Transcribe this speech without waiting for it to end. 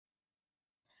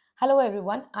Hello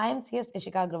everyone, I am CS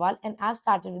Ishika Agrawal and I've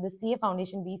started with the CA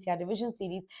Foundation BCR revision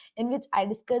series in which I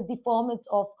discuss the formats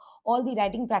of all the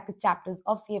writing practice chapters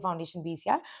of CA Foundation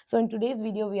BCR. So in today's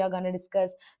video, we are going to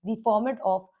discuss the format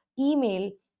of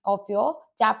email of your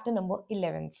chapter number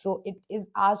 11. So it is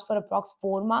asked for approx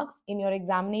 4 marks in your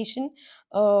examination.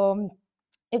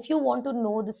 If you want to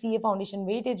know the CA Foundation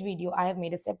weightage video, I have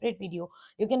made a separate video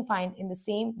you can find in the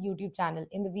same YouTube channel.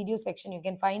 In the video section, you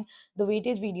can find the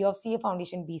weightage video of CA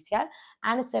Foundation BCR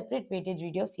and a separate weightage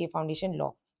video of CA Foundation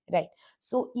Law. Right.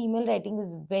 So email writing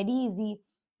is very easy.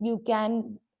 You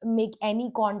can make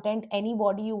any content,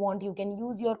 anybody you want. You can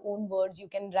use your own words. You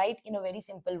can write in a very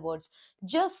simple words.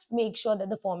 Just make sure that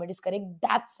the format is correct.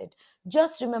 That's it.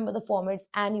 Just remember the formats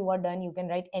and you are done. You can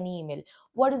write any email.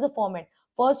 What is the format?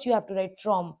 First, you have to write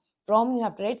from. From, you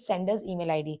have to write sender's email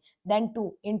ID. Then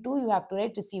to. In to, you have to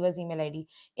write receiver's email ID.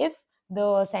 If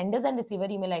the sender's and receiver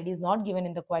email ID is not given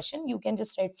in the question, you can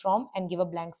just write from and give a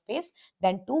blank space,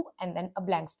 then to, and then a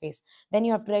blank space. Then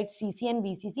you have to write CC and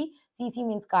BCC. CC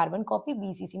means carbon copy,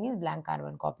 BCC means blank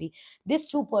carbon copy. This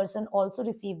two person also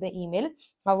receive the email.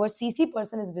 However, CC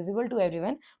person is visible to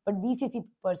everyone, but BCC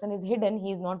person is hidden.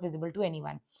 He is not visible to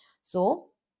anyone. So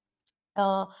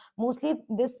uh, mostly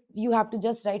this you have to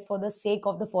just write for the sake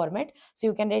of the format. So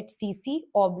you can write CC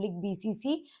oblique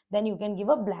BCC, then you can give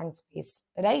a blank space,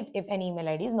 right, if any email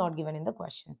ID is not given in the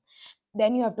question.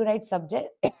 Then you have to write subject.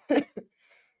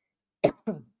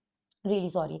 Really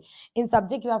sorry. In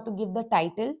subject, you have to give the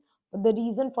title, the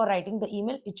reason for writing the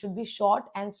email. It should be short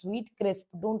and sweet, crisp.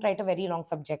 Don't write a very long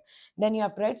subject. Then you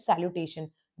have to write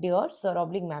salutation, dear sir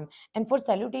oblique ma'am. And for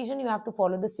salutation, you have to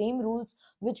follow the same rules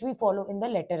which we follow in the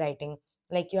letter writing.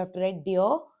 Like you have to write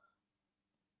dear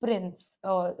prince,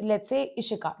 let's say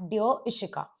Ishika, dear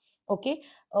Ishika. Okay.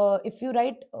 If you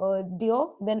write dear,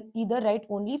 then either write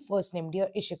only first name, dear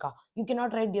Ishika. You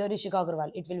cannot write dear Ishika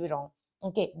Agrawal, it will be wrong.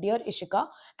 Okay, dear Ishika.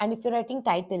 And if you're writing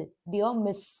title, dear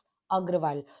Miss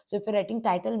Agrawal. So if you're writing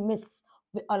title Miss,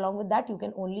 along with that you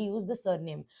can only use the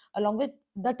surname. Along with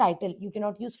the title, you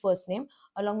cannot use first name.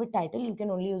 Along with title, you can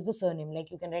only use the surname.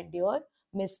 Like you can write dear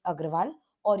Miss Agrawal,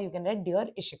 or you can write dear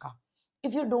Ishika.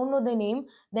 If you don't know the name,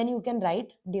 then you can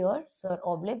write dear sir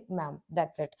oblique ma'am.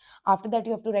 That's it. After that,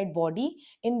 you have to write body.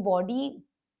 In body,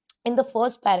 in the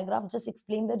first paragraph, just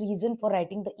explain the reason for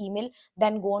writing the email,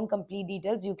 then go on complete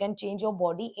details. You can change your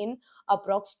body in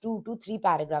approx 2 to 3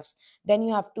 paragraphs. Then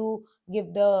you have to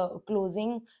give the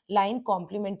closing line,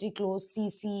 complimentary close,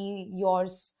 CC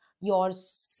yours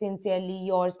sincerely,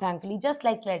 yours thankfully, just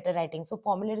like letter writing. So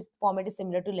format is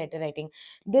similar to letter writing.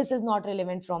 This is not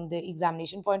relevant from the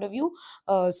examination point of view.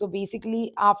 So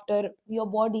basically, after your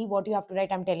body, what you have to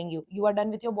write, I'm telling you, you are done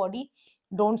with your body.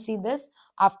 Don't see this.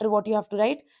 After, what you have to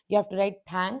write, you have to write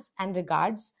thanks and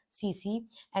regards, CC.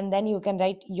 And then you can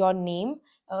write your name,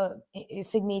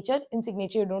 signature. In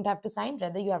signature, you don't have to sign,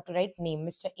 rather you have to write name,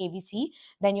 Mr. ABC.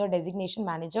 Then your designation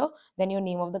manager, then your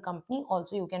name of the company.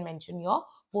 Also, you can mention your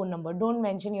phone number. Don't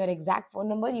mention your exact phone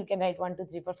number. You can write 1 2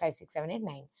 3 4 5 6 7 8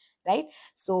 9, right?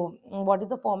 So what is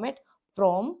the format?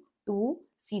 From, to,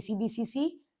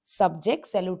 CCBCC, subject,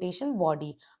 salutation,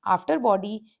 body. After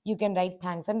body, you can write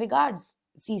thanks and regards,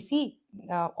 CC,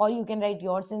 or you can write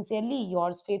yours sincerely,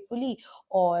 yours faithfully,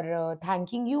 or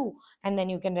thanking you. And then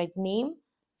you can write name,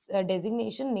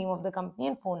 designation, name of the company,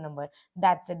 and phone number.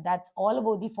 That's it. That's all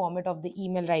about the format of the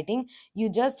email writing. You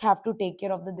just have to take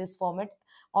care of this format,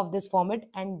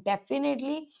 and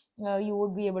definitely you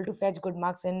would be able to fetch good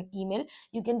marks in email.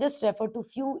 You can just refer to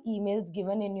few emails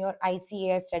given in your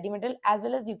ICAI study material, as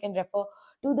well as you can refer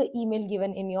to the email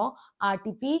given in your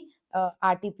RTP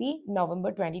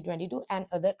November 2022 and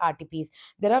other RTPs.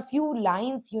 There are few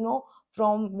lines,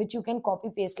 from which you can copy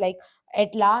paste, like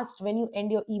at last when you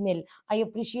end your email, I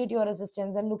appreciate your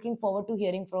assistance and looking forward to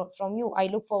hearing from you. I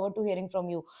look forward to hearing from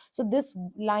you. So this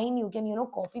line you can,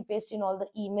 copy paste in all the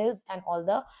emails and all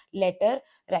the letter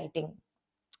writing.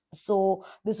 So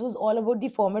this was all about the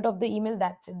format of the email.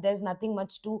 That's it. There's nothing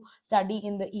much to study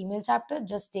in the email chapter.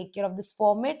 Just take care of this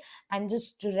format and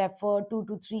just to refer 2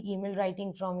 to 3 email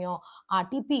writing from your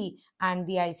RTP and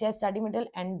the ICI study material,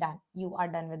 and done. You are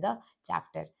done with the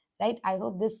chapter, right? I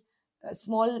hope this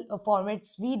small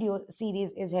formats video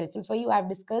series is helpful for you. I've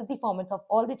discussed the formats of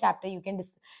all the chapter. You can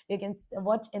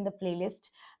watch in the playlist.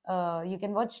 You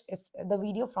can watch the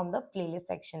video from the playlist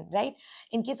section, right?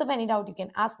 In case of any doubt, you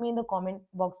can ask me in the comment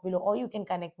box below, or you can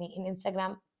connect me in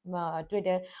Instagram,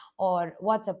 Twitter, or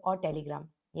WhatsApp, or Telegram.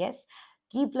 Yes,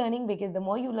 keep learning, because the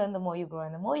more you learn, the more you grow,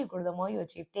 and the more you grow, the more you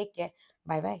achieve. Take care.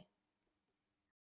 Bye bye.